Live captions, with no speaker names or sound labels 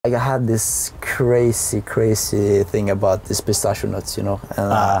I had this crazy thing about this pistachio nuts, you know,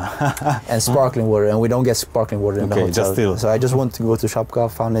 and sparkling water, and we don't get sparkling water in the hotel. Just still. So I just wanted to go to Shopka,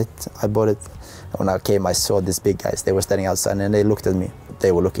 found it, I bought it. When I came, I saw these big guys. They were standing outside, and they looked at me.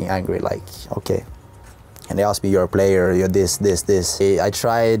 They were looking angry, like, okay. And they asked me, "You're a player. You're this." I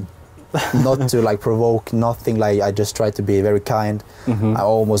tried not to like provoke, nothing. Like I just tried to be very kind. I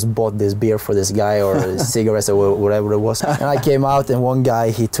almost bought this beer for this guy or cigarettes or whatever it was. And I came out, and one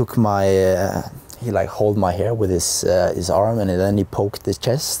guy, he took my, he like held my hair with his arm, and then he poked his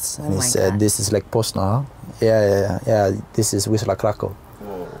chest, and he said, "This is like Poznan, huh? Yeah. This is Wisla Krakow."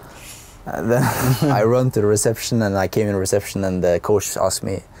 And then I run to the reception, and I came in reception, and the coach asked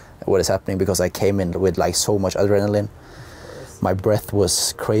me what is happening, because I came in with like so much adrenaline. My breath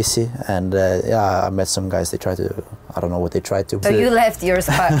was crazy, and yeah, I met some guys. They tried to, I don't know what they tried to. So you left your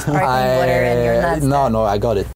sparkling water and your nuts? No, I got it.